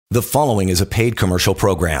The following is a paid commercial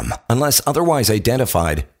program. Unless otherwise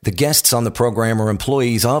identified, the guests on the program are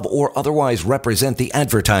employees of or otherwise represent the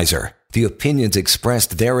advertiser. The opinions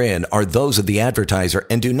expressed therein are those of the advertiser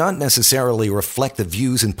and do not necessarily reflect the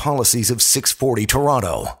views and policies of 640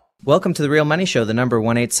 Toronto. Welcome to The Real Money Show, the number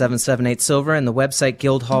 18778-SILVER, and the website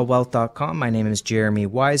guildhallwealth.com. My name is Jeremy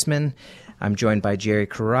Wiseman. I'm joined by Jerry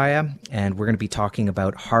Correia, and we're going to be talking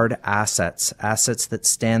about hard assets, assets that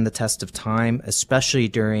stand the test of time, especially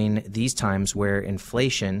during these times where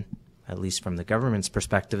inflation, at least from the government's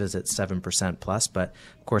perspective, is at 7% plus. But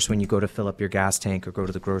of course, when you go to fill up your gas tank or go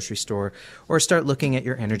to the grocery store or start looking at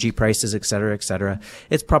your energy prices, et cetera,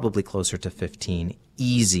 it's probably closer to 15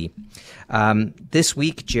 easy. This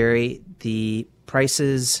week, Jerry, the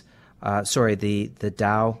prices... the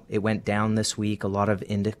Dow, it went down this week. A lot of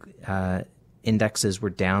indexes were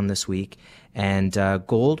down this week, and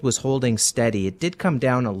gold was holding steady. It did come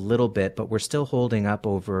down a little bit, but we're still holding up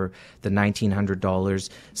over the $1,900.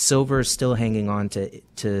 Silver is still hanging on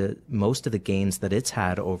to most of the gains that it's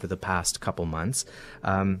had over the past couple months.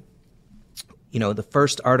 The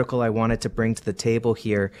first article I wanted to bring to the table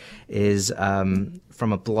here is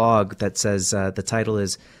from a blog that says the title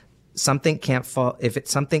is Something can't fall. If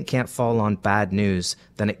something can't fall on bad news,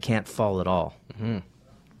 then it can't fall at all. Mm-hmm. Do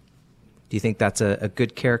you think that's a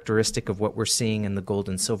good characteristic of what we're seeing in the gold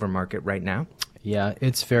and silver market right now? Yeah,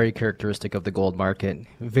 it's very characteristic of the gold market.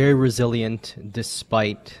 Very resilient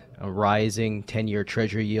despite a rising 10-year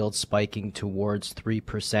treasury yield spiking towards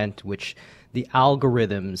 3%, which the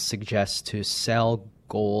algorithms suggest to sell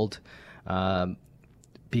gold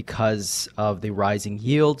because of the rising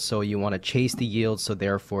yield. So you want to chase the yield, so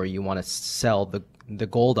therefore you want to sell the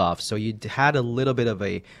gold off. So you had a little bit of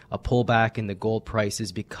a pullback in the gold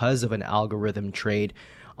prices because of an algorithm trade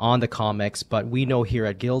on the COMEX. But we know here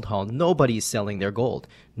at Guildhall, nobody's selling their gold.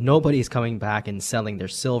 Nobody's coming back and selling their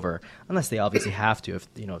silver, unless they obviously have to if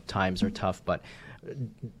times are tough. But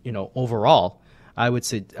overall, I would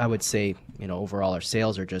say overall our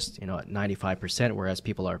sales are just at 95%, whereas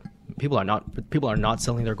people are not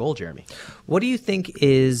selling their gold, Jeremy. What do you think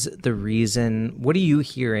is the reason? What are you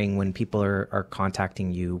hearing when people are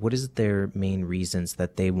contacting you? What is their main reasons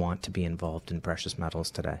that they want to be involved in precious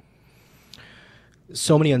metals today?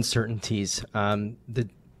 So many uncertainties.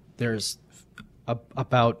 There's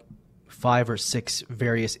about 5 or 6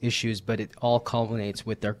 various issues, but it all culminates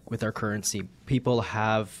with their currency. People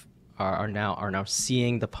are now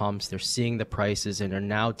seeing the pumps, they're seeing the prices, and are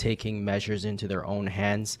now taking measures into their own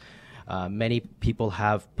hands. Many people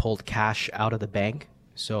have pulled cash out of the bank,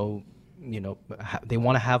 so they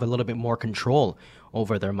want to have a little bit more control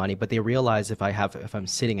over their money. But they realize if I'm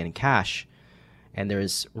sitting in cash, and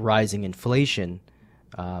there's rising inflation,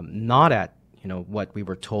 not at what we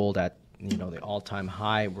were told at the all-time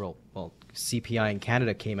high. Well, CPI in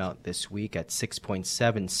Canada came out this week at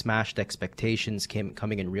 6.7, smashed expectations,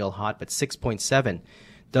 coming in real hot, but 6.7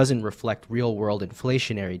 doesn't reflect real-world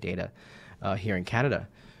inflationary data here in Canada.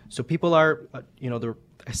 So people are, they're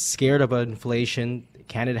scared of inflation.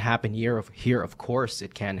 Can it happen here? Of course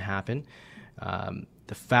it can happen.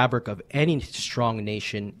 The fabric of any strong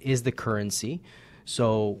nation is the currency.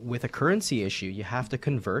 So with a currency issue, you have to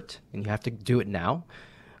convert, and you have to do it now.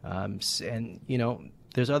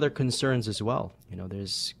 There's other concerns as well.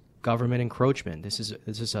 There's government encroachment. This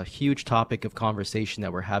is a huge topic of conversation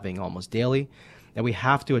that we're having almost daily that we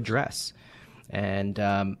have to address.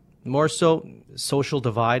 And more so, social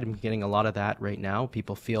divide. I'm getting a lot of that right now.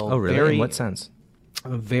 People feel Oh, really? very... In what sense?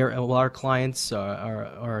 Our clients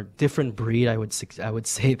are a different breed. I would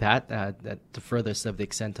say that the furthest of the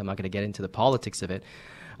extent. I'm not going to get into the politics of it,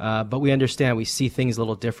 but we understand. We see things a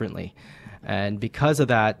little differently. And because of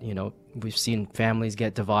that, we've seen families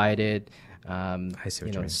get divided. I see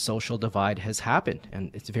what you mean. Social divide has happened,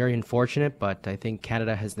 and it's very unfortunate. But I think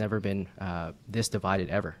Canada has never been this divided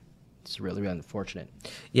ever. It's really, really unfortunate.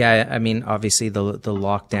 Yeah, I mean, obviously the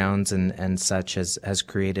lockdowns and such has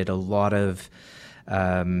created a lot of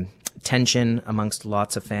tension amongst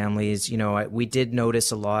lots of families. We did notice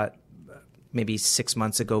a lot. Maybe 6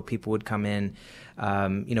 months ago, people would come in.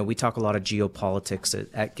 We talk a lot of geopolitics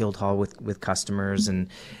at Guildhall with customers, and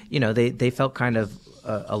they felt kind of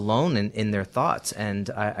alone in their thoughts. And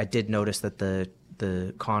I did notice that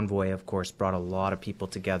the convoy, of course, brought a lot of people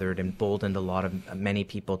together. It emboldened many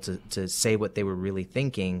people to say what they were really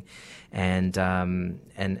thinking, and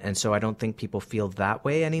so I don't think people feel that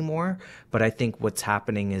way anymore. But I think what's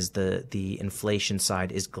happening is the inflation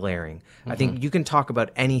side is glaring. Mm-hmm. I think you can talk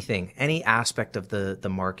about anything, any aspect of the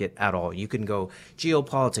market at all. You can go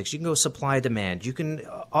geopolitics, you can go supply demand, you can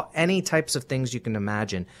any types of things you can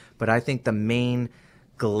imagine. But I think the main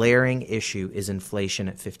glaring issue is inflation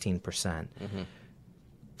at 15%.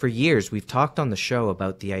 For years, we've talked on the show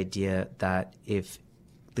about the idea that if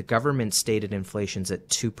the government stated inflation's at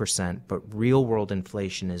 2%, but real world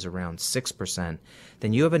inflation is around 6%,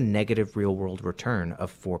 then you have a negative real world return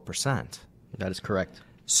of 4%. That is correct.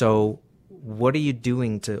 So what are you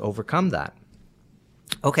doing to overcome that?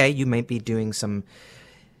 Okay, you might be doing some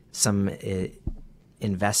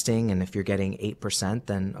investing, and if you're getting 8%,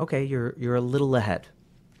 then okay, you're a little ahead,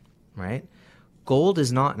 right? Gold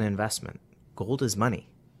is not an investment. Gold is money.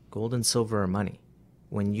 Gold and silver are money.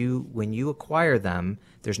 When you acquire them,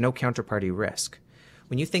 there's no counterparty risk.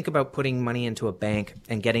 When you think about putting money into a bank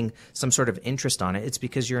and getting some sort of interest on it, it's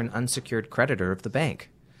because you're an unsecured creditor of the bank.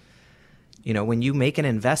 You know, when you make an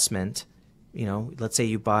investment, you know, let's say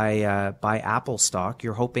you buy Apple stock,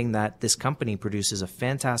 you're hoping that this company produces a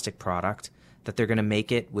fantastic product, that they're going to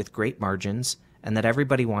make it with great margins, and that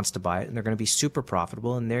everybody wants to buy it, and they're going to be super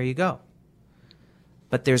profitable, and there you go.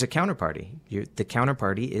 But there's a counterparty. The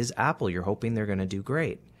counterparty is Apple. You're hoping they're going to do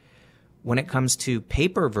great. When it comes to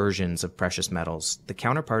paper versions of precious metals, the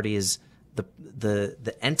counterparty is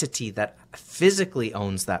the entity that physically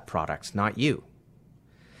owns that product, not you.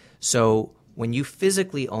 So when you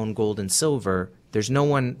physically own gold and silver, there's no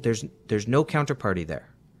counterparty there.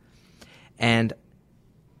 And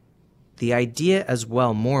the idea as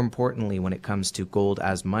well, more importantly, when it comes to gold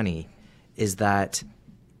as money, is that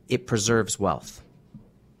it preserves wealth.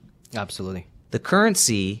 Absolutely. The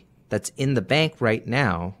currency that's in the bank right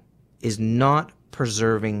now is not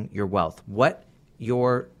preserving your wealth. What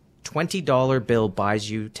your $20 bill buys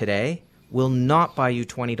you today will not buy you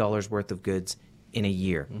 $20 worth of goods in a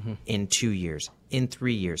year, in 2 years, in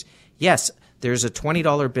 3 years. Yes, there's a $20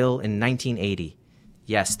 bill in 1980.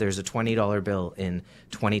 Yes, there's a $20 bill in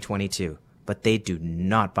 2022. But they do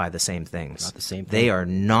not buy the same things. Not the same thing. They are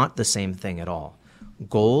not the same thing at all.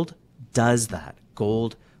 Gold does that.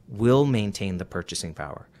 Gold will maintain the purchasing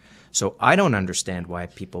power. So I don't understand why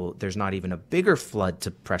there's not even a bigger flood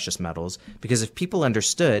to precious metals, because if people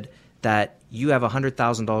understood that you have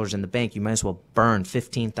 $100,000 in the bank, you might as well burn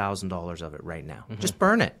 $15,000 of it right now. Just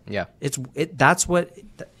burn it. Yeah.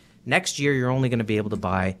 Next year you're only going to be able to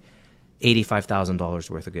buy $85,000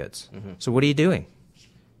 worth of goods. So what are you doing?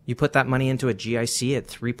 You put that money into a GIC at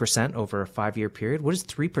 3% over a 5-year period. What does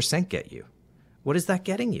 3% get you? What is that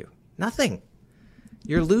getting you? Nothing.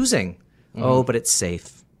 You're losing. Oh, but it's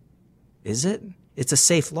safe. Is it? It's a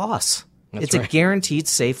safe loss. It's right. A guaranteed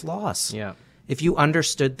safe loss. Yeah. If you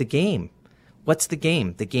understood the game. What's the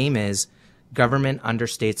game? The game is government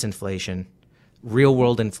understates inflation. Real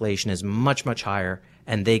world inflation is much, much higher,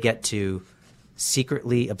 and they get to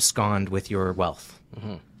secretly abscond with your wealth.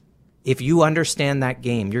 If you understand that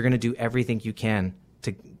game, you're going to do everything you can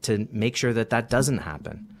to make sure that doesn't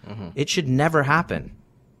happen. It should never happen.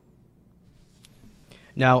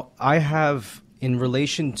 Now, I have, in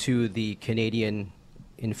relation to the Canadian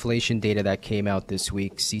inflation data that came out this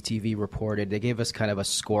week, CTV reported, they gave us kind of a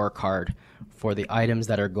scorecard for the items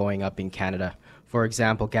that are going up in Canada. For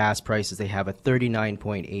example, gas prices, they have a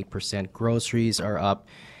 39.8%. Groceries are up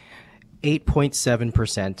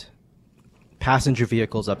 8.7%. Passenger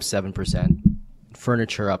vehicles up 7%.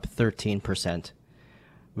 Furniture up 13%.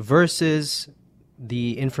 Versus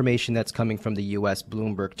the information that's coming from the U.S.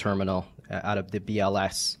 Bloomberg terminal out of the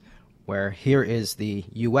BLS, where here is the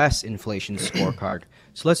U.S. inflation scorecard.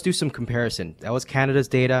 So let's do some comparison. That was Canada's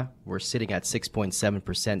data. We're sitting at 6.7%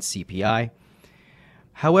 CPI.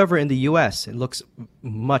 However, in the U.S., it looks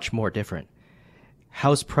much more different.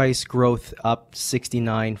 House price growth up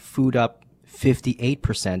 69%, food up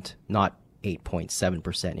 58%, not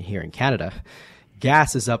 8.7% here in Canada.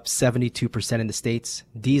 Gas is up 72% in the States.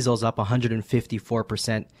 Diesel's up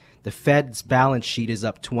 154%. The Fed's balance sheet is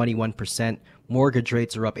up 21%. Mortgage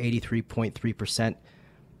rates are up 83.3%.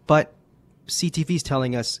 But CTV's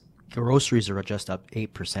telling us groceries are just up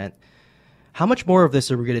 8%. How much more of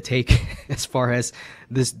this are we going to take as far as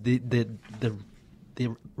this the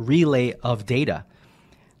relay of data?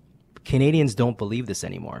 Canadians don't believe this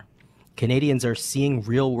anymore. Canadians are seeing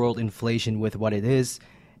real world inflation with what it is,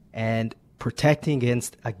 and protecting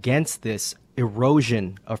against this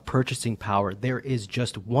erosion of purchasing power, there is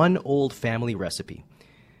just one old family recipe.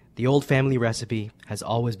 The old family recipe has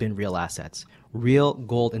always been real assets, real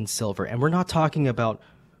gold and silver. And we're not talking about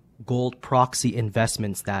gold proxy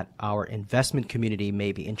investments that our investment community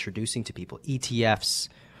may be introducing to people, ETFs,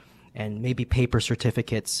 and maybe paper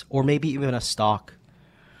certificates, or maybe even a stock.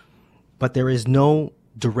 But there is no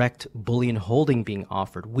direct bullion holding being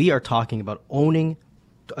offered. We are talking about owning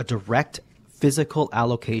a direct physical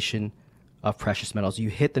allocation of precious metals. You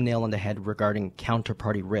hit the nail on the head regarding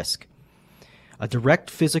counterparty risk. A direct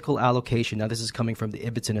physical allocation, now this is coming from the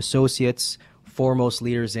Ibbotson Associates, foremost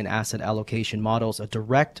leaders in asset allocation models. A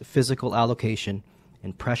direct physical allocation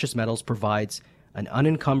in precious metals provides an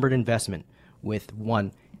unencumbered investment with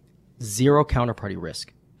 1, zero counterparty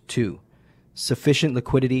risk, 2, sufficient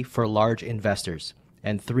liquidity for large investors,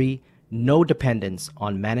 and 3, no dependence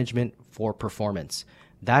on management for performance.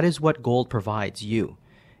 That is what gold provides you.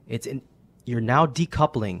 You're now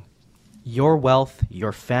decoupling your wealth,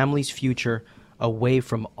 your family's future, away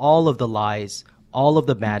from all of the lies, all of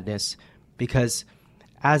the madness, because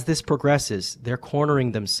as this progresses, they're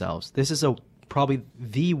cornering themselves. This is probably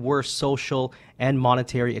the worst social and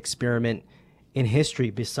monetary experiment in history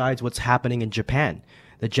besides what's happening in Japan.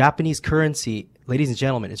 The Japanese currency, ladies and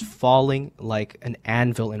gentlemen, is falling like an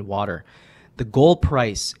anvil in water. The gold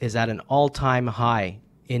price is at an all-time high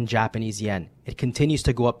in Japanese yen. It continues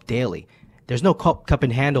to go up daily. There's no cup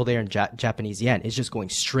and handle there in Japanese yen. It's just going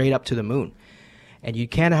straight up to the moon. And you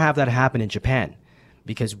can't have that happen in Japan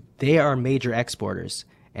because they are major exporters.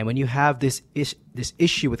 And when you have this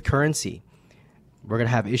issue with currency, we're going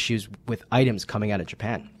to have issues with items coming out of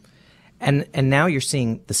Japan. And now you're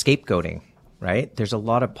seeing the scapegoating, right? There's a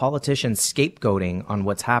lot of politicians scapegoating on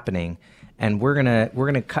what's happening, and we're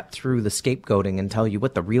gonna cut through the scapegoating and tell you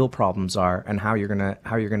what the real problems are and how you're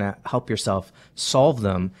gonna help yourself solve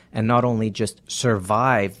them, and not only just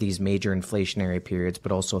survive these major inflationary periods,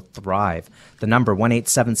 but also thrive. The number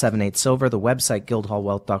 18778 silver, the website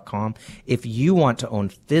guildhallwealth.com. If you want to own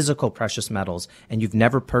physical precious metals and you've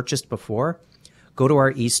never purchased before, go to our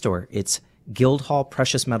e-store. It's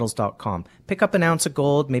guildhallpreciousmetals.com. Pick up an ounce of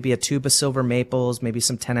gold, maybe a tube of silver maples, maybe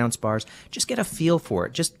some 10-ounce bars. Just get a feel for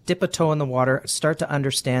it. Just dip a toe in the water. Start to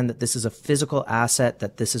understand that this is a physical asset,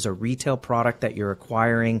 that this is a retail product that you're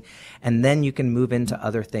acquiring. And then you can move into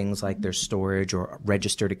other things like their storage or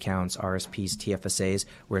registered accounts, RSPs, TFSAs,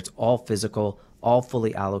 where it's all physical, all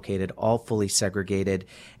fully allocated, all fully segregated,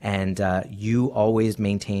 and you always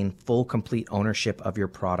maintain full, complete ownership of your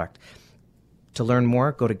product. To learn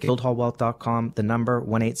more, go to guildhallwealth.com, the number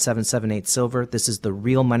 18778 silver. This is The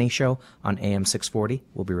Real Money Show on AM 640.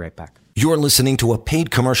 We'll be right back. You're listening to a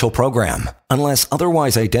paid commercial program. Unless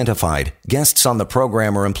otherwise identified, guests on the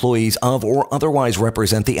program are employees of or otherwise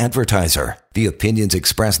represent the advertiser. The opinions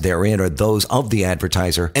expressed therein are those of the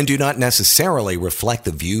advertiser and do not necessarily reflect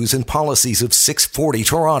the views and policies of 640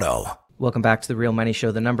 Toronto. Welcome back to The Real Money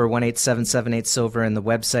Show, the number 18778 silver, and the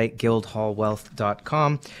website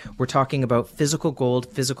guildhallwealth.com. We're talking about physical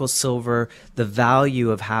gold, physical silver, the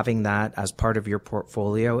value of having that as part of your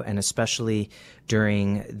portfolio, and especially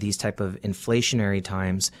during these type of inflationary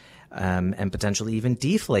times and potentially even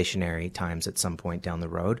deflationary times at some point down the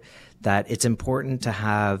road, that it's important to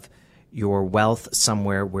have your wealth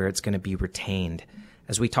somewhere where it's going to be retained.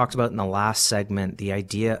 As we talked about in the last segment, the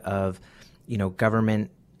idea of,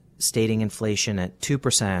 government stating inflation at 2%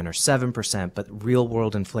 or 7%, but real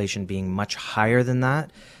world inflation being much higher than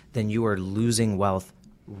that, then you are losing wealth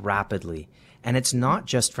rapidly. And it's not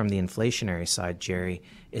just from the inflationary side, Jerry.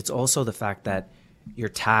 It's also the fact that you're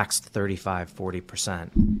taxed 35,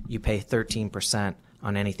 40%. You pay 13%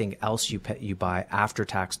 on anything else you buy after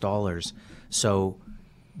tax dollars. So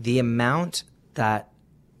the amount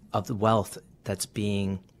of the wealth that's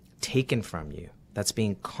being taken from you, that's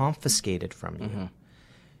being confiscated from you,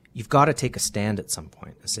 you've got to take a stand at some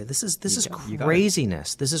point and say, this is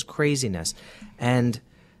craziness. This is craziness. And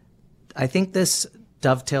I think this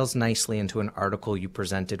dovetails nicely into an article you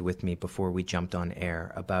presented with me before we jumped on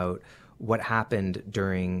air about what happened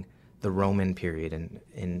during the Roman period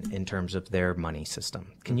in terms of their money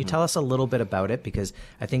system. Can you tell us a little bit about it? Because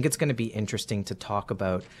I think it's going to be interesting to talk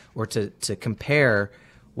about or to compare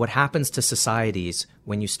what happens to societies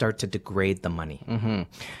when you start to degrade the money.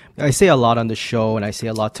 I say a lot on the show, and I say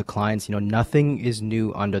a lot to clients, nothing is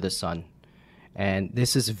new under the sun. And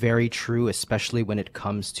this is very true, especially when it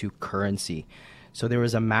comes to currency. So there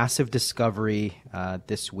was a massive discovery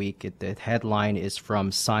this week. The headline is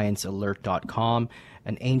from sciencealert.com.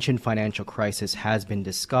 An ancient financial crisis has been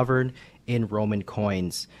discovered in Roman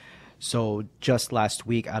coins. So just last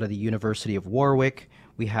week, out of the University of Warwick,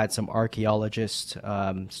 we had some archaeologists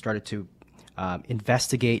started to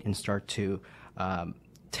investigate and start to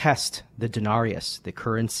test the denarius, the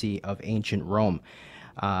currency of ancient Rome,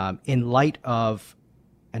 in light of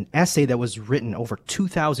an essay that was written over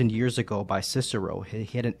 2,000 years ago by Cicero. He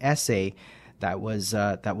had an essay that was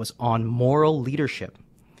on moral leadership,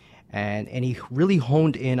 and he really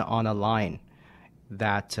honed in on a line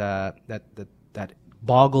that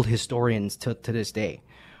boggled historians to this day.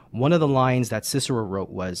 One of the lines that Cicero wrote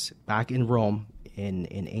was, back in Rome, in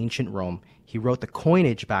ancient Rome, he wrote the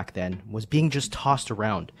coinage back then was being just tossed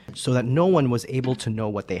around so that no one was able to know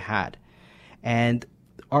what they had. And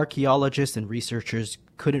archaeologists and researchers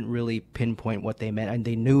couldn't really pinpoint what they meant, and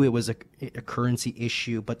they knew it was a currency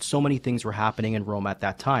issue, but so many things were happening in Rome at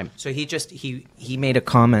that time. So he made a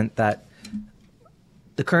comment that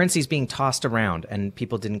the currency is being tossed around, and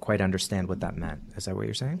people didn't quite understand what that meant. Is that what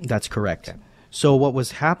you're saying? That's correct. Okay. So what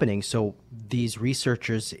was happening? So these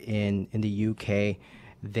researchers in the UK,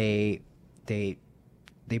 they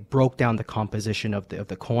broke down the composition of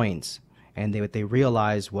the coins, and what they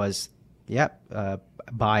realized was,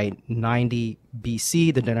 by 90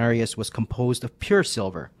 BC, the denarius was composed of pure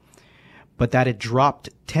silver, but that it dropped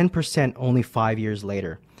 10% only 5 years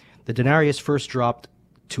later. The denarius first dropped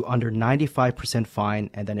to under 95% fine,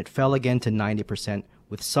 and then it fell again to 90%,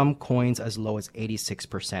 with some coins as low as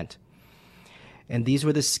 86%. And these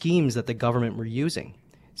were the schemes that the government were using.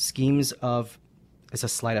 Schemes of, as a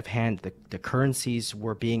sleight of hand, the currencies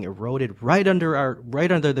were being eroded right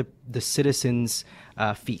under the citizens'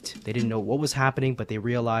 feet. They didn't know what was happening, but they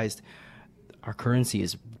realized our currency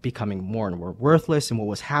is becoming more and more worthless. And what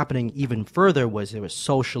was happening even further was there was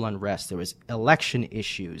social unrest, there was election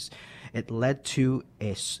issues. It led to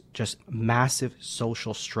a just massive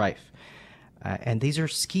social strife. And these are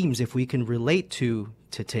schemes, if we can relate to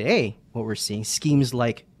today, what we're seeing, schemes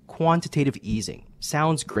like quantitative easing.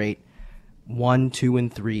 Sounds great. 1, 2,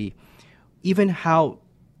 and 3. Even how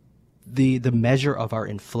the measure of our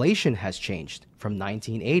inflation has changed from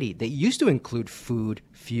 1980. They used to include food,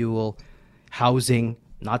 fuel, housing,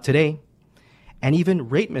 not today. And even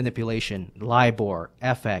rate manipulation, LIBOR,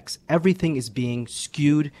 FX, everything is being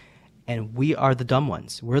skewed, and we are the dumb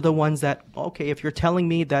ones. We're the ones that, okay, if you're telling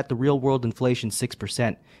me that the real world inflation is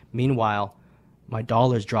 6%, meanwhile, my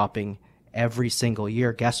dollar's dropping every single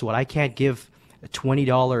year, guess what? I can't give a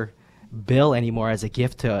 $20 bill anymore as a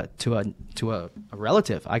gift to a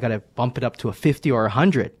relative. I got to bump it up to a 50 or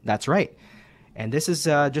 100. That's right. And this is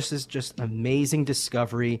just amazing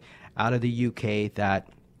discovery out of the UK that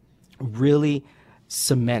really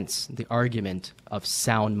cements the argument of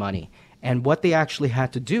sound money. And what they actually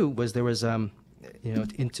had to do was there was to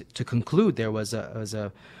conclude, there was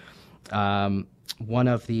one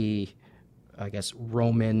of the, I guess,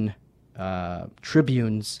 Roman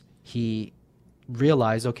tribunes. He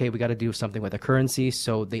realized, okay, we got to do something with the currency.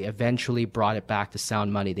 So they eventually brought it back to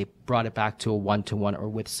sound money. They brought it back to a 1-to-1, or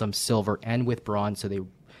with some silver and with bronze. So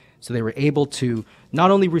they were able to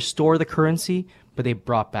not only restore the currency, but they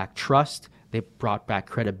brought back trust. They brought back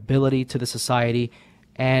credibility to the society,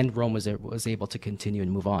 and Rome was able to continue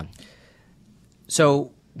and move on.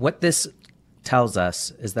 So what this tells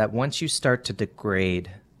us is that once you start to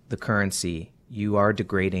degrade the currency, you are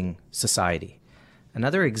degrading society.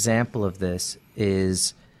 Another example of this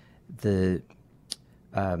is the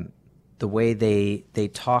way they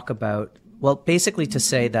talk about, well, basically to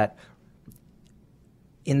say that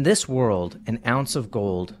in this world, an ounce of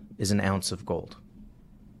gold is an ounce of gold.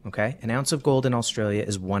 Okay? An ounce of gold in Australia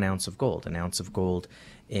is 1 ounce of gold. An ounce of gold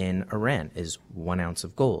in Iran is 1 ounce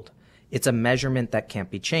of gold. It's a measurement that can't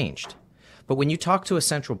be changed. But when you talk to a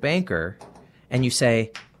central banker and you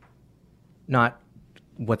say, not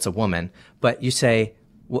what's a woman, but you say,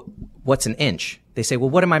 what's an inch? They say, well,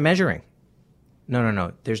 what am I measuring?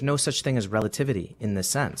 No. There's no such thing as relativity in this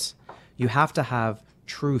sense. You have to have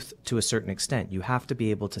truth to a certain extent. You have to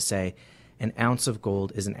be able to say an ounce of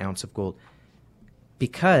gold is an ounce of gold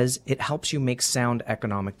because it helps you make sound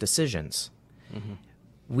economic decisions. Mm-hmm.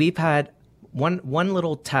 We've had one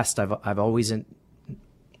little test I've always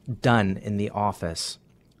done in the office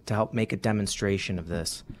to help make a demonstration of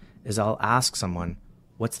this is I'll ask someone,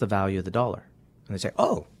 what's the value of the dollar? And they say,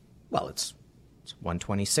 oh, well, it's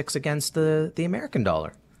 126 against the American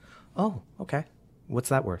dollar. Oh, okay. What's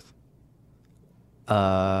that worth?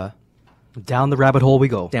 Down the rabbit hole we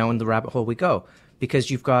go. Down the rabbit hole we go. Because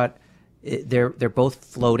you've got, they're both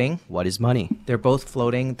floating. What is money? They're both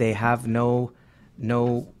floating. They have no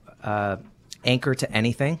anchor to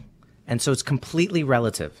anything. And so it's completely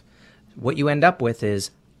relative. What you end up with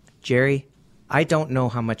is, Jerry, I don't know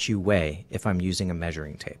how much you weigh if I'm using a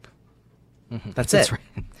measuring tape. Mm-hmm. That's it. Right.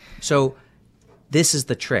 So this is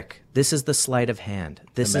the trick. This is the sleight of hand.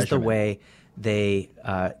 This is the way they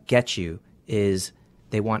get you, is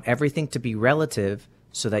they want everything to be relative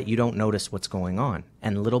so that you don't notice what's going on.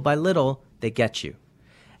 And little by little, they get you.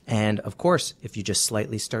 And of course, if you just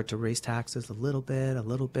slightly start to raise taxes a little bit,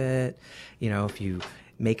 if you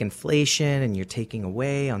make inflation and you're taking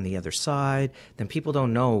away on the other side, then people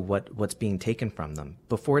don't know what's being taken from them.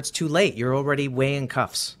 Before it's too late, you're already weighing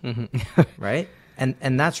cuffs, mm-hmm. Right?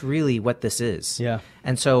 And that's really what this is. Yeah.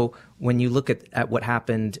 And so when you look at what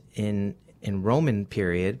happened in in Roman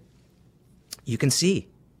period, you can see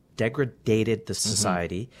degraded the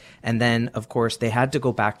society. And then, of course, they had to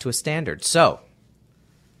go back to a standard. So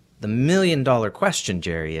the $1 million question,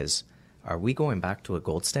 Jerry, is, are we going back to a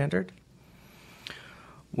gold standard?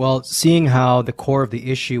 Well, seeing how the core of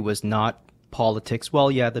the issue was not politics,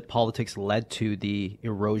 well, yeah, the politics led to the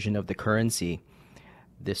erosion of the currency.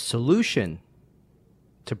 The solution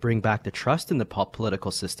to bring back the trust in the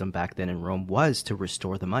political system back then in Rome was to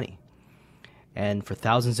restore the money. And for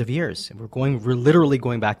thousands of years, and we're literally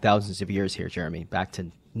going back thousands of years here, Jeremy, back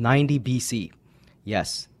to 90 BC.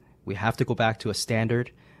 Yes, we have to go back to a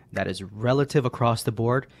standard that is relative across the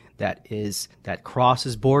board, that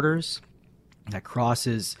crosses borders, that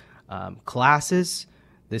crosses classes.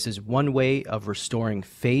 This is one way of restoring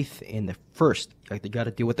faith in the first. Like, they got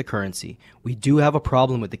to deal with the currency. We do have a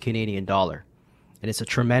problem with the Canadian dollar, and it's a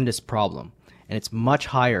tremendous problem, and it's much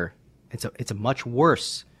higher. It's a much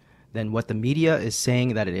worse than what the media is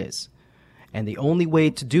saying that it is. And the only way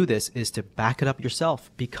to do this is to back it up yourself.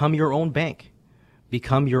 Become your own bank.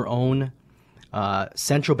 Become your own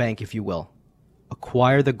central bank, if you will.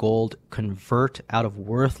 Acquire the gold, convert out of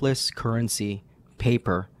worthless currency,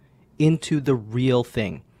 paper, into the real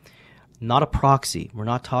thing. Not a proxy. We're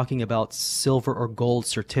not talking about silver or gold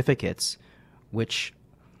certificates, which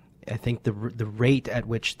I think the rate at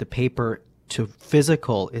which the paper to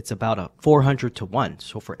physical, it's about a 400 to 1.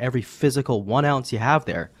 So for every physical 1 ounce you have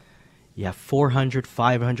there, you have 400,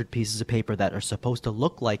 500 pieces of paper that are supposed to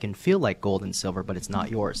look like and feel like gold and silver, but it's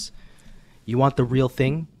not yours. You want the real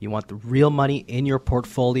thing. You want the real money in your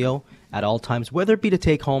portfolio at all times, whether it be to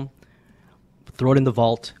take home, throw it in the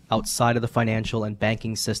vault outside of the financial and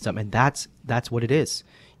banking system. And that's what it is.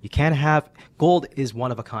 You can't have, gold is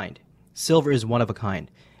one of a kind. Silver is one of a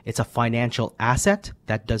kind. It's a financial asset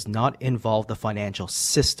that does not involve the financial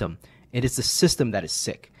system. It is the system that is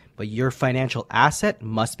sick, but your financial asset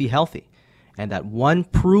must be healthy. And that one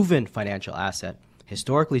proven financial asset,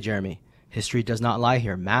 historically, Jeremy, history does not lie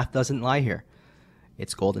here. Math doesn't lie here.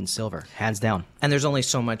 It's gold and silver, hands down. And there's only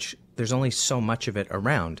so much of it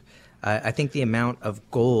around. I think the amount of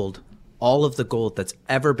gold, all of the gold that's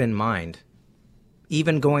ever been mined,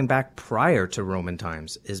 even going back prior to Roman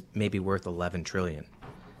times, is maybe worth 11 trillion.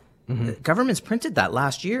 Mm-hmm. The government's printed that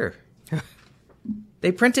last year.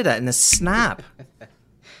 They printed that in a snap.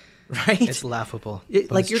 Right? It's laughable.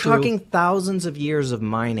 Like, you're talking thousands of years of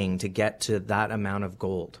mining to get to that amount of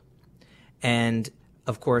gold. And,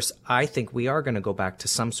 of course, I think we are going to go back to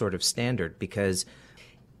some sort of standard, because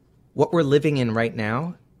what we're living in right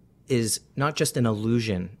now is not just an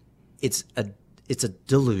illusion. It's a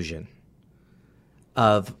delusion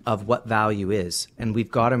of what value is. And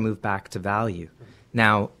we've got to move back to value.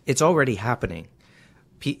 Now, it's already happening.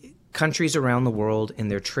 Countries around the world in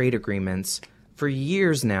their trade agreements for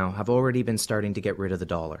years now have already been starting to get rid of the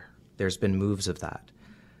dollar. There's been moves of that.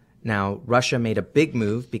 Now, Russia made a big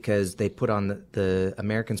move because they put on the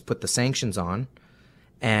Americans put the sanctions on,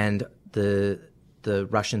 and the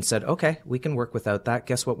Russians said, okay, we can work without that.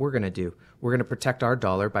 Guess what we're going to do? We're going to protect our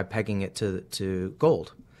dollar by pegging it to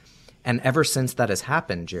gold. And ever since that has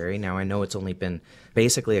happened, Jerry, now I know it's only been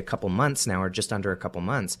basically a couple months now, or just under a couple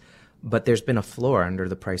months, but there's been a floor under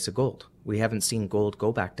the price of gold. We haven't seen gold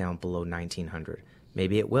go back down below 1,900.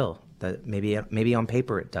 Maybe it will. Maybe on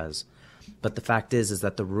paper it does. But the fact is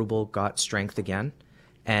that the ruble got strength again,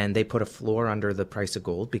 and they put a floor under the price of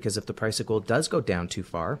gold, because if the price of gold does go down too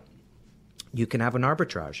far, you can have an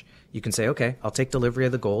arbitrage. You can say, okay, I'll take delivery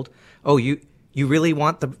of the gold. Oh, you really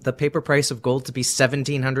want the paper price of gold to be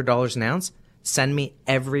 $1,700 an ounce? Send me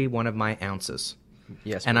every one of my ounces.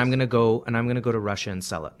 Yes. And I'm going to go to Russia and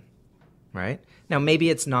sell it. Right? Now, maybe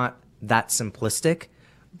it's not that simplistic,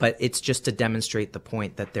 but it's just to demonstrate the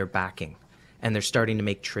point that they're backing, and they're starting to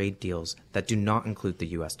make trade deals that do not include the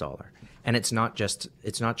US dollar. And it's not just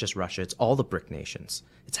Russia, it's all the BRIC nations.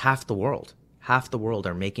 It's half the world. Half the world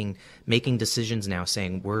are making decisions now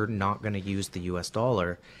saying we're not going to use the US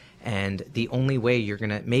dollar. And the only way you're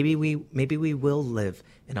going to, maybe we will live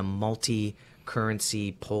in a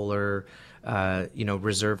multi-currency, polar,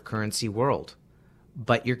 reserve currency world.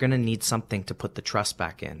 But you're going to need something to put the trust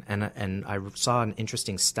back in. And I saw an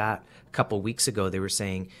interesting stat a couple of weeks ago. They were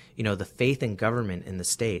saying, the faith in government in the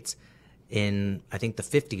States in, I think, the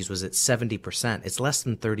 50s was at 70%. It's less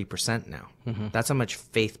than 30% now. Mm-hmm. That's how much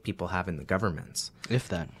faith people have in the governments. If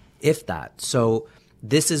that. So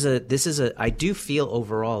this is I do feel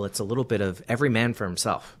overall it's a little bit of every man for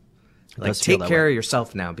himself. Like, take care of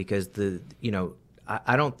yourself now, because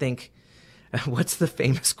I don't think, what's the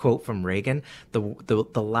famous quote from Reagan?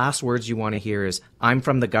 The last words you want to hear is, I'm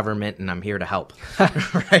from the government and I'm here to help.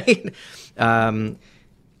 Right?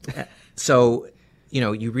 So,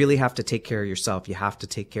 you really have to take care of yourself. You have to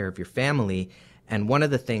take care of your family. And one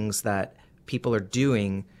of the things that people are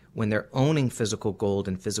doing when they're owning physical gold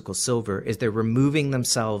and physical silver is they're removing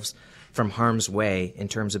themselves from harm's way in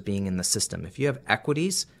terms of being in the system. If you have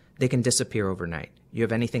equities, they can disappear overnight. You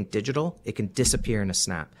have anything digital, it can disappear in a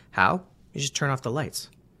snap. How? You just turn off the lights,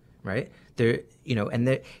 right?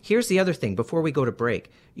 Here's the other thing before we go to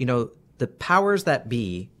break. The powers that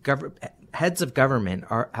be, heads of government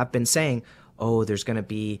have been saying, oh, there's going to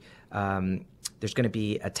be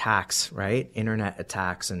attacks, right? Internet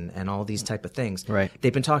attacks and all these type of things. Right.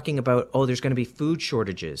 They've been talking about, oh, there's going to be food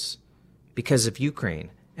shortages because of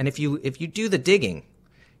Ukraine. And if you do the digging,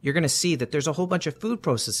 you're going to see that there's a whole bunch of food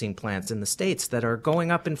processing plants in the States that are going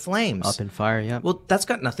up in flames. Up in fire, yeah. Well, that's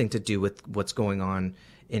got nothing to do with what's going on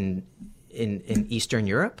in Eastern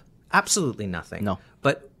Europe. Absolutely nothing. No.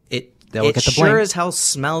 But it get the sure blame. as hell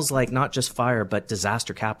smells like not just fire, but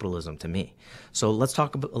disaster capitalism to me. So let's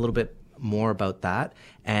talk a little bit more about that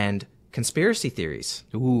and conspiracy theories.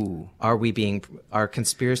 Ooh. Are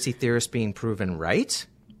conspiracy theorists being proven right?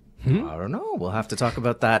 I don't know. We'll have to talk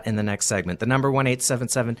about that in the next segment. The number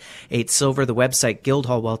 1-877-8-SILVER, the website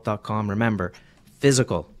guildhallwealth.com. Remember,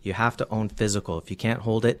 physical. You have to own physical. If you can't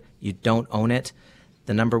hold it, you don't own it.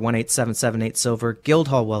 The number 1-877-8-SILVER,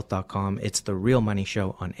 guildhallwealth.com. It's The Real Money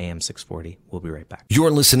Show on AM 640. We'll be right back. You're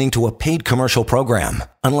listening to a paid commercial program.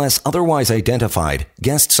 Unless otherwise identified,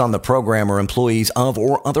 guests on the program are employees of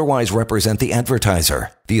or otherwise represent the advertiser.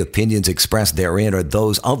 The opinions expressed therein are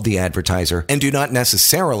those of the advertiser and do not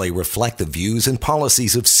necessarily reflect the views and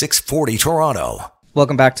policies of 640 Toronto.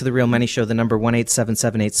 Welcome back to The Real Money Show. The number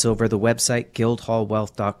 1-877-8-SILVER, the website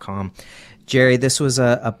guildhallwealth.com. Jerry, this was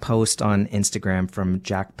a post on Instagram from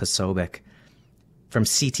Jack Posobiec from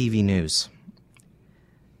CTV News.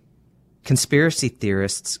 Conspiracy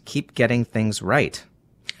theorists keep getting things right.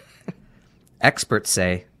 Experts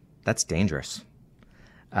say that's dangerous.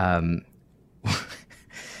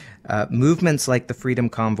 Movements like the Freedom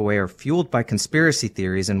Convoy are fueled by conspiracy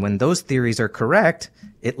theories, and when those theories are correct,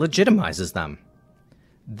 it legitimizes them.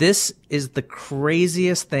 This is the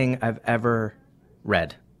craziest thing I've ever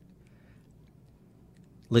read.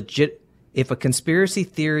 If a conspiracy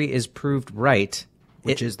theory is proved right,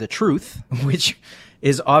 Which is the truth. which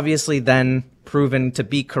is obviously then proven to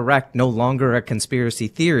be correct, no longer a conspiracy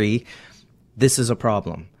theory, this is a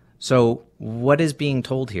problem. So what is being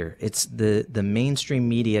told here? It's the mainstream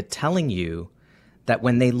media telling you that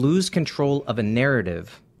when they lose control of a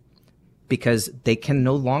narrative, because they can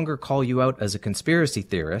no longer call you out as a conspiracy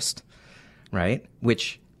theorist, right?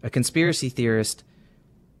 Which a conspiracy theorist,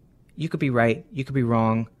 you could be right, you could be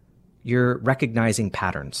wrong. You're recognizing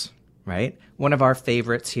patterns, right? One of our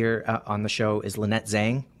favorites here on the show is Lynette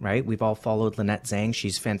Zhang, right? We've all followed Lynette Zhang.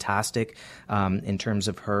 She's fantastic in terms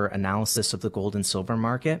of her analysis of the gold and silver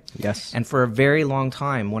market. Yes. And for a very long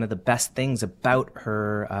time, one of the best things about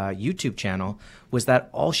her YouTube channel was that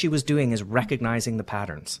all she was doing is recognizing the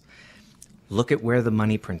patterns. Look at where the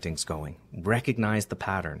money printing's going. Recognize the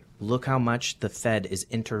pattern. Look how much the Fed is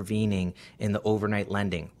intervening in the overnight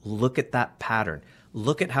lending. Look at that pattern.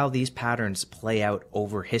 Look at how these patterns play out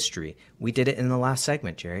over history. We did it in the last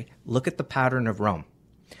segment, Jerry. Look at the pattern of Rome.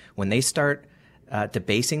 When they start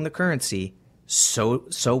debasing the currency, so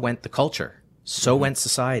went the culture. So went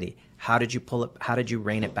society. How did you pull it? How did you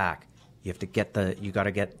rein it back? You got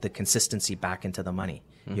to get the consistency back into the money.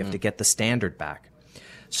 You have to get the standard back.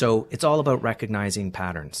 So it's all about recognizing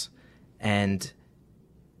patterns. And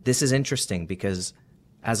this is interesting because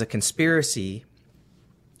as a conspiracy,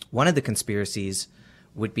 one of the conspiracies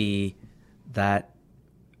would be that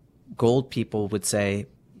gold people would say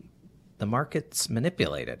the market's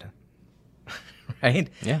manipulated, right?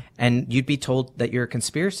 Yeah. And you'd be told that you're a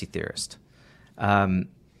conspiracy theorist.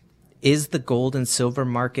 Is the gold and silver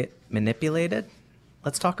market manipulated?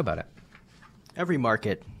 Let's talk about it. Every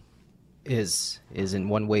market is in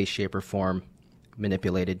one way, shape, or form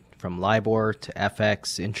manipulated, from LIBOR to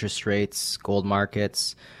FX, interest rates, gold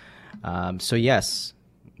markets. So yes,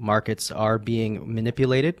 markets are being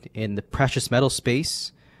manipulated. In the precious metal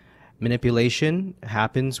space, manipulation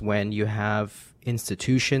happens when you have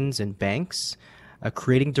institutions and banks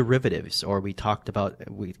creating derivatives, or we talked about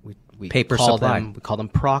we Paper call supply. them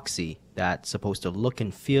proxy, that's supposed to look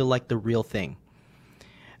and feel like the real thing.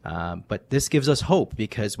 But this gives us hope,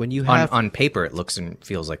 because when you have On paper, it looks and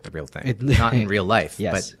feels like the real thing. Not in real life,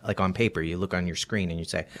 Yes. but like on paper, you look on your screen and you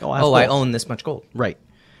say, Oh, I have I gold." own this much gold. right,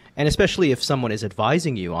 and especially if someone is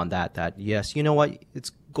advising you on that yes, you know what,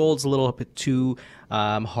 gold's a little bit too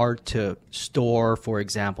hard to store, for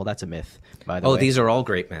example. That's a myth, by the way. These are all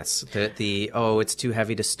great myths. It's too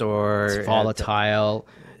heavy to store. It's volatile.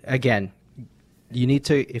 again, you need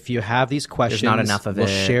to, if you have these questions, there's not enough of we'll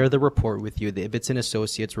it. share the report with you, the Ibbotson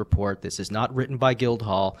Associates report. This is not written by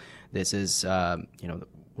Guildhall. This is,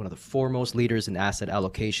 one of the foremost leaders in asset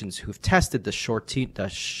allocations who've tested the Sharpe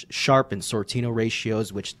and Sortino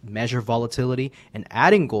ratios, which measure volatility, and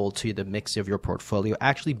adding gold to the mix of your portfolio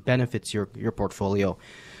actually benefits your portfolio.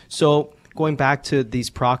 So going back to these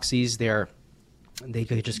proxies, they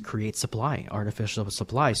could just create supply, artificial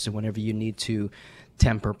supply. So whenever you need to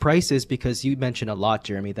temper prices, because you mentioned a lot,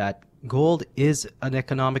 Jeremy, that gold is an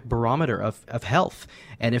economic barometer of health.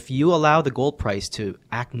 And if you allow the gold price to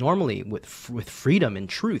act normally with freedom and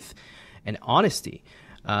truth and honesty,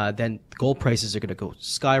 then gold prices are going to go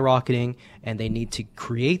skyrocketing, and they need to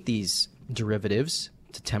create these derivatives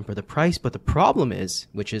to temper the price. But the problem is,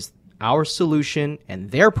 which is our solution and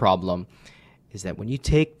their problem, is that when you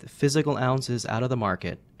take the physical ounces out of the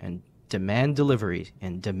market and demand delivery,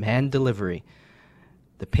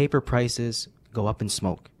 the paper prices go up in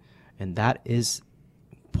smoke. And that is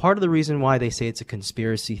part of the reason why they say it's a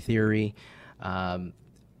conspiracy theory,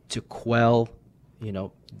 to quell,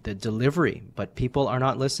 the delivery. But people are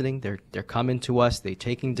not listening. They're coming to us. They're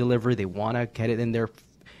taking delivery. They want to get it in their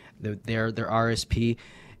RSP.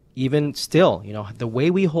 Even still, the way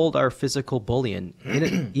we hold our physical bullion,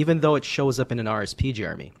 even though it shows up in an RSP,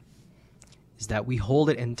 Jeremy, is that we hold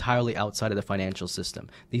it entirely outside of the financial system.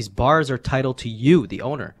 These bars are titled to you, the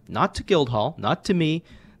owner, not to Guildhall, not to me,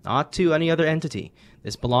 not to any other entity.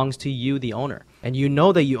 This belongs to you, the owner. And you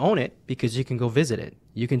know that you own it because you can go visit it.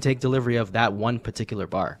 You can take delivery of that one particular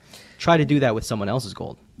bar. Try to do that with someone else's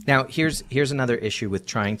gold. Now, here's another issue with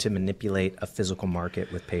trying to manipulate a physical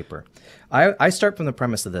market with paper. I start from the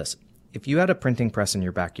premise of this. If you had a printing press in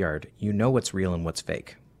your backyard, you know what's real and what's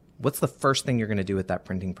fake. What's the first thing you're going to do with that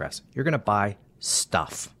printing press? You're going to buy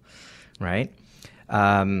stuff, right?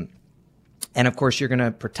 And of course, you're going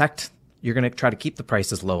to try to keep the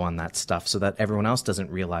prices low on that stuff so that everyone else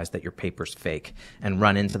doesn't realize that your paper's fake and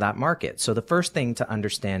run into that market. So the first thing to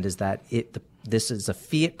understand is that this is a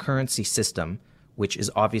fiat currency system, which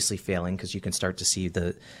is obviously failing because you can start to see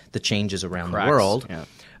the changes around the world. Yeah.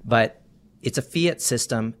 But it's a fiat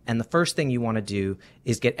system, and the first thing you want to do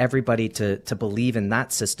is get everybody to believe in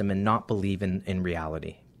that system and not believe in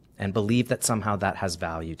reality, and believe that somehow that has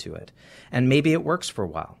value to it. And maybe it works for a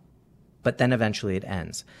while, but then eventually it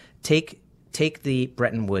ends. Take the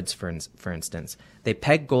Bretton Woods, for instance. They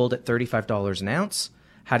peg gold at $35 an ounce.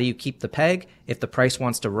 How do you keep the peg? If the price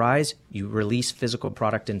wants to rise, you release physical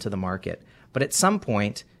product into the market. But at some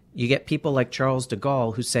point, you get people like Charles de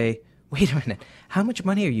Gaulle who say, wait a minute, how much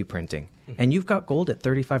money are you printing? And you've got gold at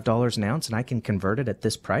 $35 an ounce and I can convert it at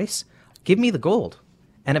this price? Give me the gold.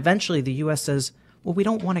 And eventually the U.S. says, well, we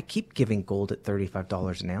don't want to keep giving gold at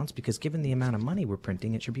 $35 an ounce because given the amount of money we're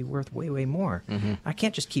printing, it should be worth way, way more. Mm-hmm. I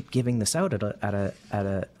can't just keep giving this out at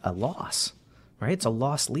a loss, right? It's a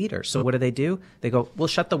loss leader. So what do? They go, we'll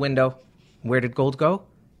shut the window. Where did gold go?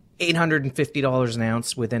 $850 an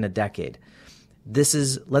ounce within a decade.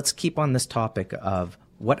 Let's keep on this topic of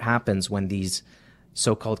what happens when these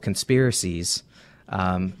so-called conspiracies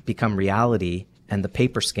become reality and the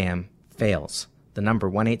paper scam fails. The number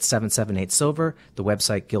 18778-SILVER, the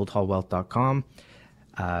website guildhallwealth.com.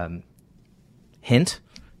 Hint,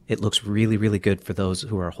 it looks really, really good for those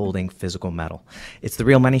who are holding physical metal. It's The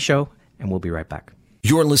Real Money Show, and we'll be right back.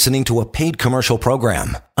 You're listening to a paid commercial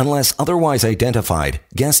program. Unless otherwise identified,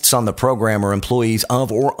 guests on the program are employees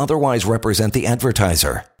of or otherwise represent the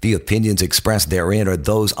advertiser. The opinions expressed therein are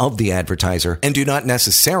those of the advertiser and do not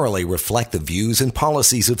necessarily reflect the views and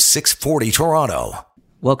policies of 640 Toronto.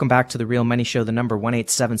 Welcome back to The Real Money Show, the number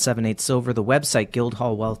 18778-SILVER, the website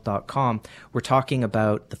guildhallwealth.com. We're talking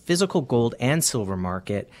about the physical gold and silver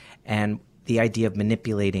market and the idea of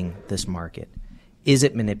manipulating this market. Is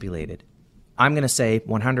it manipulated? I'm going to say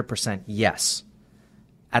 100% yes.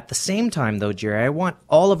 At the same time, though, Jerry, I want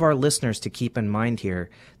all of our listeners to keep in mind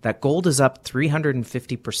here that gold is up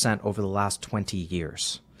 350% over the last 20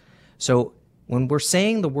 years. So when we're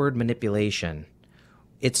saying the word manipulation,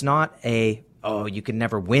 it's not you can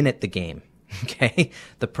never win at the game, okay?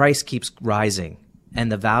 The price keeps rising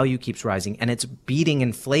and the value keeps rising, and it's beating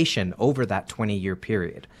inflation over that 20-year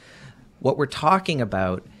period. What we're talking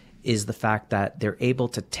about is the fact that they're able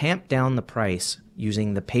to tamp down the price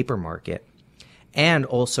using the paper market. And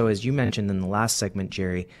also, as you mentioned in the last segment,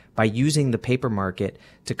 Jerry, by using the paper market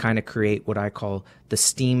to kind of create what I call the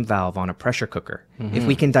steam valve on a pressure cooker. Mm-hmm. If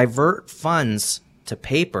we can divert funds to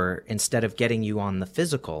paper instead of getting you on the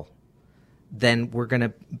physical, then we're going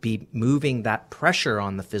to be moving that pressure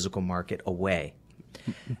on the physical market away.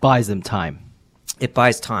 Buys them time. It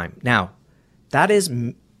buys time. Now, that is...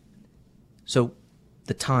 So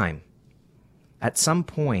the time. At some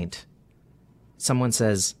point, someone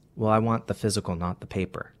says, well, I want the physical, not the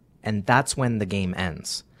paper. And that's when the game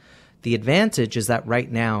ends. The advantage is that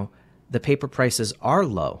right now, the paper prices are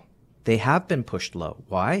low. They have been pushed low.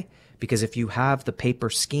 Why? Because if you have the paper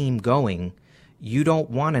scheme going, you don't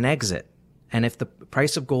want an exit. And if the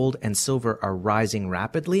price of gold and silver are rising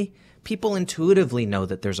rapidly, people intuitively know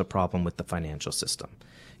that there's a problem with the financial system.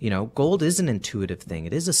 You know, gold is an intuitive thing.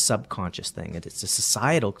 It is a subconscious thing. It's a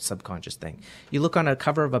societal subconscious thing. You look on a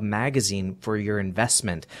cover of a magazine for your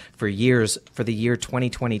investment for years, for the year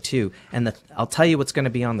 2022, and I'll tell you what's going to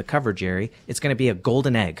be on the cover, Jerry. It's going to be a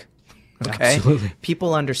golden egg. Okay? Absolutely.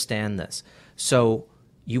 People understand this. So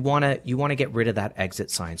you want to get rid of that exit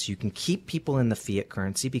sign so you can keep people in the fiat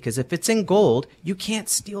currency, because if it's in gold, you can't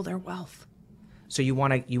steal their wealth. So you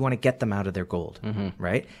want to get them out of their gold,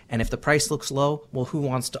 right? And if the price looks low, well, who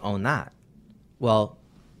wants to own that? Well,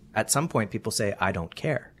 at some point, people say, I don't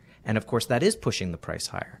care. And of course, that is pushing the price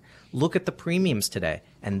higher. Look at the premiums today.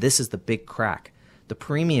 And this is the big crack. The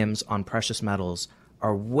premiums on precious metals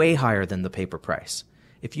are way higher than the paper price.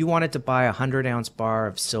 If you wanted to buy a 100-ounce bar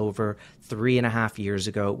of silver 3.5 years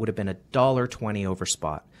ago, it would have been $1.20 over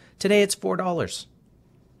spot. Today, it's $4.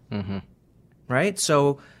 Right?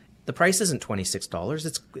 So the price isn't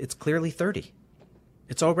 $26. It's clearly $30.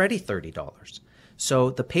 It's already $30.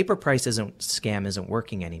 So the paper price isn't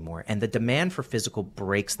working anymore, and the demand for physical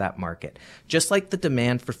breaks that market. Just like the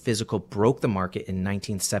demand for physical broke the market in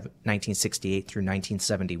 1968 through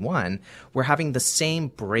 1971, we're having the same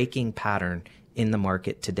breaking pattern in the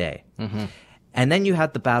market today. And then you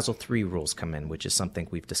had the Basel III rules come in, which is something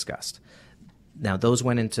we've discussed. Now, those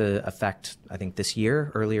went into effect, I think,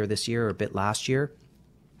 earlier this year, or a bit last year.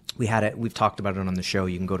 We've talked about it on the show.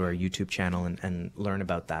 You can go to our YouTube channel and learn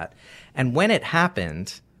about that. And when it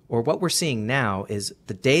happened, or what we're seeing now, is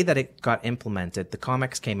the day that it got implemented, the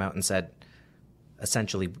COMEX came out and said,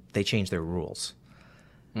 essentially, they changed their rules.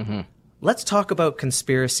 Let's talk about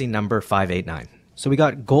conspiracy number 589. So we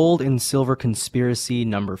got gold and silver conspiracy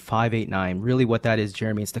number 589. Really what that is,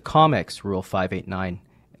 Jeremy, it's the COMEX rule 589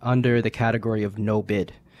 under the category of no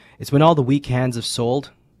bid. It's when all the weak hands have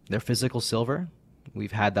sold their physical silver.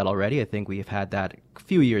 We've had that already. I think we've had that a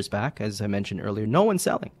few years back. As I mentioned earlier, no one's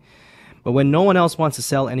selling. But when no one else wants to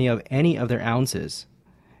sell any of their ounces,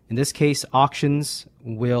 in this case, auctions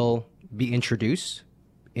will be introduced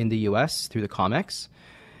in the U.S. through the COMEX.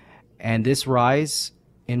 And this rise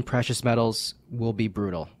in precious metals will be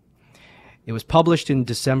brutal. It was published in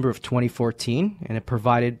December of 2014, and it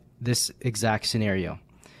provided this exact scenario.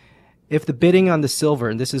 If the bidding on the silver,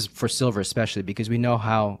 and this is for silver especially because we know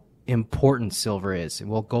how important silver is, and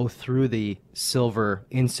we'll go through the Silver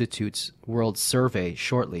Institute's World Survey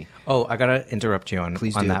shortly. Oh, I got to interrupt you on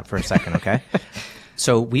that for a second, okay?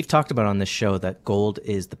 So we've talked about on this show that gold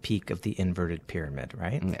is the peak of the inverted pyramid,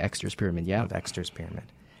 right? Exter's pyramid, yeah. Of Exter's pyramid.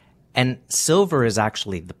 And silver is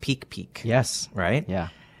actually the peak. Yes. Right? Yeah.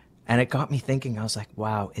 And it got me thinking, I was like,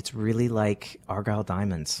 wow, it's really like Argyle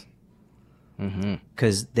diamonds.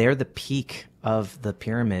 Because they're the peak of the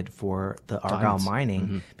pyramid for the Argyle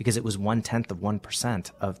mining, because it was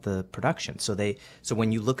 1/10 of the production. So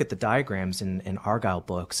when you look at the diagrams in Argyle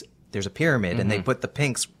books, there's a pyramid and they put the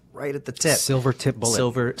pinks right at the tip. Silver tip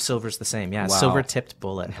bullet. Silver's the same. Yeah. Wow. Silver tipped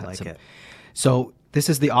bullet. I like it. So this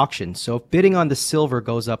is the auction. So if bidding on the silver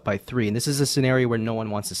goes up by 3, and this is a scenario where no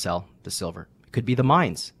one wants to sell the silver. It could be the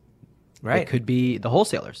mines. Right. It could be the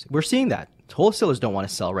wholesalers. We're seeing that. Wholesalers don't want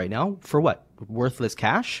to sell right now. For what? Worthless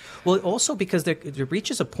cash? Well, also because there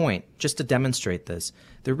reaches a point, just to demonstrate this,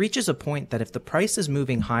 there reaches a point that if the price is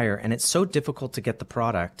moving higher and it's so difficult to get the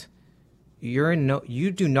product,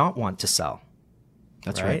 you do not want to sell.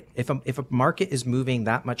 That's right. If a market is moving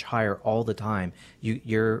that much higher all the time,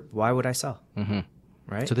 why would I sell?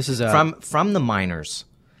 Right. So this is from the miners.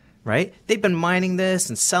 Right? They've been mining this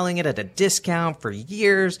and selling it at a discount for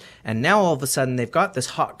years, and now all of a sudden they've got this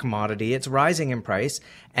hot commodity. It's rising in price,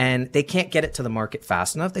 and they can't get it to the market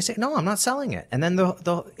fast enough. They say, no, I'm not selling it. And then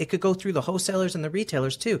it could go through the wholesalers and the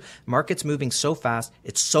retailers too. Market's moving so fast.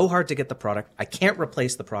 It's so hard to get the product. I can't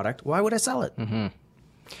replace the product. Why would I sell it?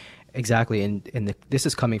 Exactly. And this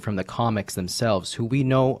is coming from the COMEX themselves, who we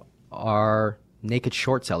know are naked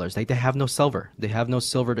short sellers. They have no silver. They have no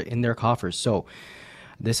silver in their coffers. So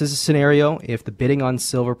this is a scenario if the bidding on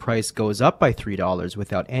silver price goes up by $3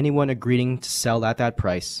 without anyone agreeing to sell at that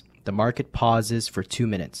price, the market pauses for 2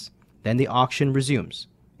 minutes. Then the auction resumes.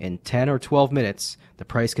 In 10 or 12 minutes, the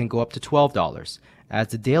price can go up to $12. As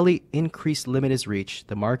the daily increased limit is reached,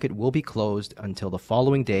 the market will be closed until the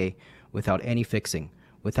following day without any fixing.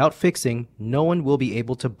 Without fixing, no one will be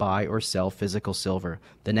able to buy or sell physical silver.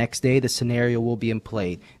 The next day, the scenario will be in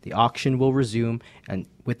play. The auction will resume, and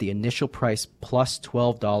with the initial price plus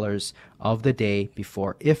 $12 of the day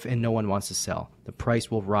before, if and no one wants to sell. The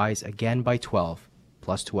price will rise again by 12,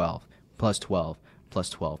 plus 12, plus 12, plus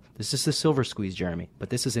 12. This is the silver squeeze, Jeremy,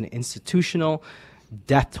 but this is an institutional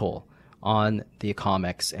death toll on the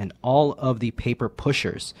COMEX and all of the paper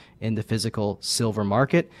pushers in the physical silver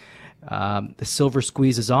market. The silver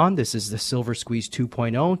squeeze is on. This is the silver squeeze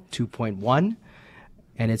 2.0, 2.1,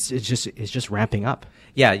 and it's just ramping up.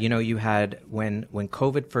 Yeah, you had when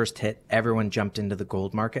COVID first hit, everyone jumped into the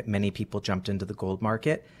gold market. Many people jumped into the gold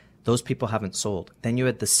market. Those people haven't sold. Then you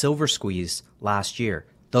had the silver squeeze last year.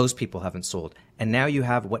 Those people haven't sold. And now you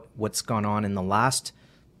have what's gone on in the last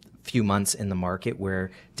few months in the market,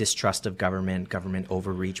 where distrust of government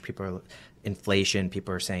overreach, inflation,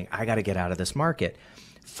 people are saying, I got to get out of this market.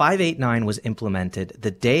 589 was implemented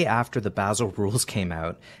the day after the Basel rules came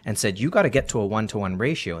out and said, you got to get to a 1-to-1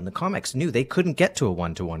 ratio. And the COMEX knew they couldn't get to a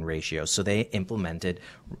 1-to-1 ratio. So they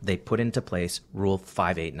put into place Rule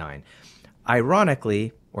 589.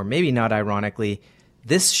 Ironically, or maybe not ironically,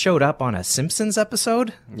 this showed up on a Simpsons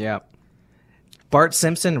episode. Yeah. Bart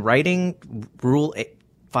Simpson writing Rule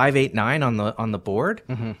 589 on the board.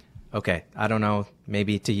 Mm-hmm. Okay, I don't know.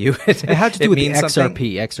 Maybe to you, it had to do with the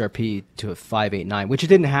XRP. XRP to 589, which it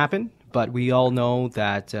didn't happen. But we all know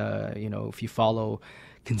that if you follow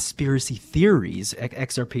conspiracy theories,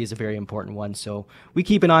 XRP is a very important one. So we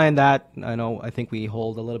keep an eye on that. I think we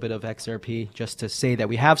hold a little bit of XRP just to say that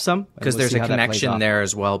we have some. Because there's a connection there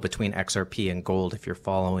as well between XRP and gold, if you're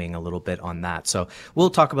following a little bit on that. So we'll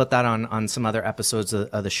talk about that on some other episodes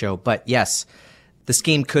of the show. But yes, the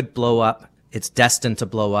scheme could blow up. It's destined to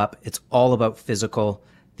blow up. It's all about physical.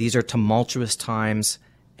 These are tumultuous times.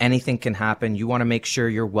 Anything can happen. You want to make sure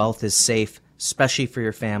your wealth is safe, especially for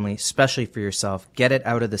your family, especially for yourself. Get it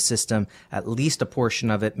out of the system, at least a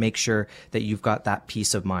portion of it. Make sure that you've got that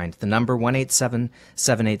peace of mind. The number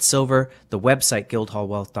 18778-SILVER, the website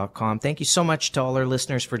guildhallwealth.com. Thank you so much to all our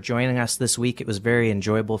listeners for joining us this week. It was very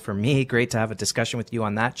enjoyable for me. Great to have a discussion with you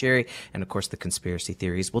on that, Jerry. And of course, the conspiracy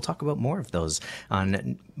theories. We'll talk about more of those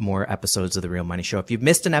on more episodes of The Real Money Show. If you've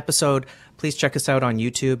missed an episode, please check us out on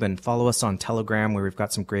YouTube and follow us on Telegram, where we've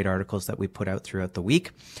got some great articles that we put out throughout the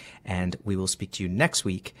week. And we will speak to you next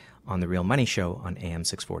week on The Real Money Show on AM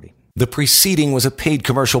 640. The preceding was a paid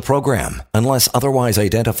commercial program. Unless otherwise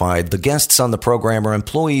identified, the guests on the program are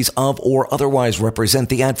employees of or otherwise represent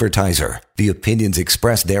the advertiser. The opinions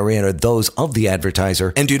expressed therein are those of the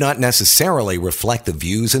advertiser and do not necessarily reflect the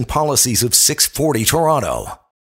views and policies of 640 Toronto.